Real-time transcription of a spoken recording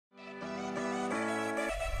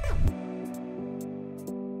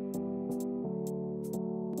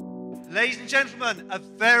Ladies and gentlemen, a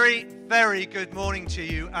very, very good morning to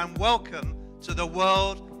you and welcome to the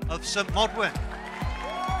world of St Modwen.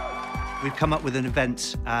 We've come up with an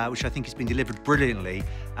event which I think has been delivered brilliantly,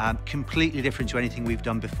 completely different to anything we've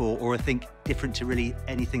done before, or I think different to really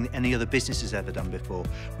anything that any other business has ever done before.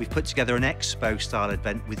 We've put together an expo-style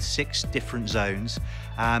event with 6 different zones,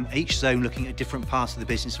 each zone looking at different parts of the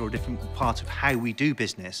business or a different part of how we do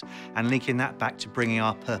business, and linking that back to bringing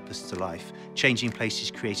our purpose to life, changing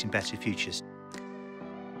places, creating better futures.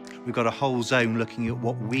 We've got a whole zone looking at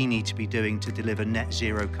what we need to be doing to deliver net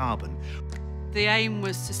zero carbon. The aim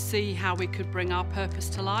was to see how we could bring our purpose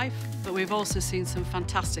to life, but we've also seen some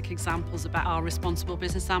fantastic examples about our responsible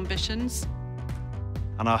business ambitions.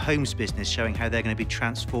 And our homes business showing how they're going to be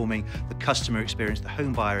transforming the customer experience, the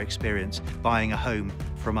home buyer experience, buying a home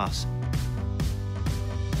from us.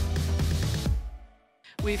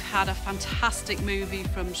 We've had a fantastic movie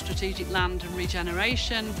from Strategic Land and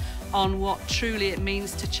Regeneration on what truly it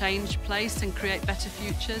means to change place and create better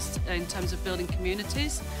futures in terms of building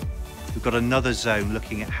communities. We've got another zone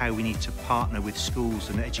looking at how we need to partner with schools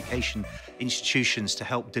and education institutions to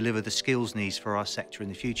help deliver the skills needs for our sector in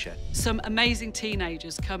the future. Some amazing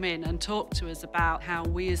teenagers come in and talk to us about how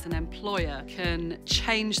we as an employer can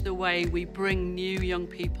change the way we bring new young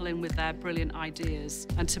people in with their brilliant ideas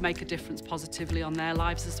and to make a difference positively on their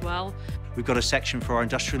lives as well. We've got a section for our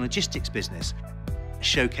industrial logistics business,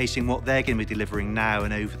 showcasing what they're going to be delivering now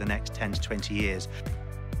and over the next 10 to 20 years.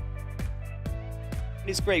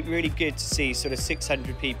 It's great, really good to see sort of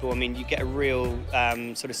 600 people. I mean, you get a real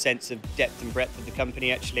sort of sense of depth and breadth of the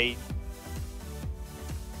company, actually.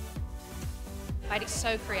 Made it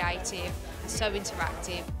so creative, so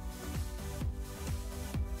interactive.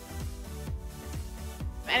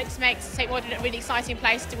 And it makes St Modwen a really exciting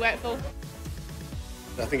place to work for.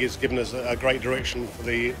 I think it's given us a great direction for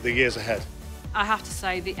the years ahead. I have to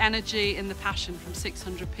say, the energy and the passion from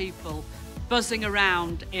 600 people buzzing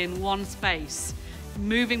around in one space,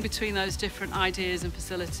 moving between those different ideas and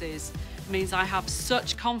facilities, means I have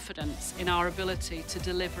such confidence in our ability to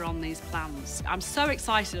deliver on these plans. I'm so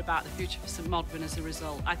excited about the future for St Modwen as a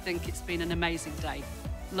result. I think it's been an amazing day.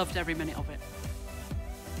 Loved every minute of it.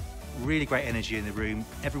 Really great energy in the room.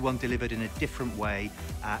 Everyone delivered in a different way.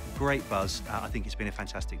 Great buzz. I think it's been a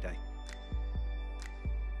fantastic day.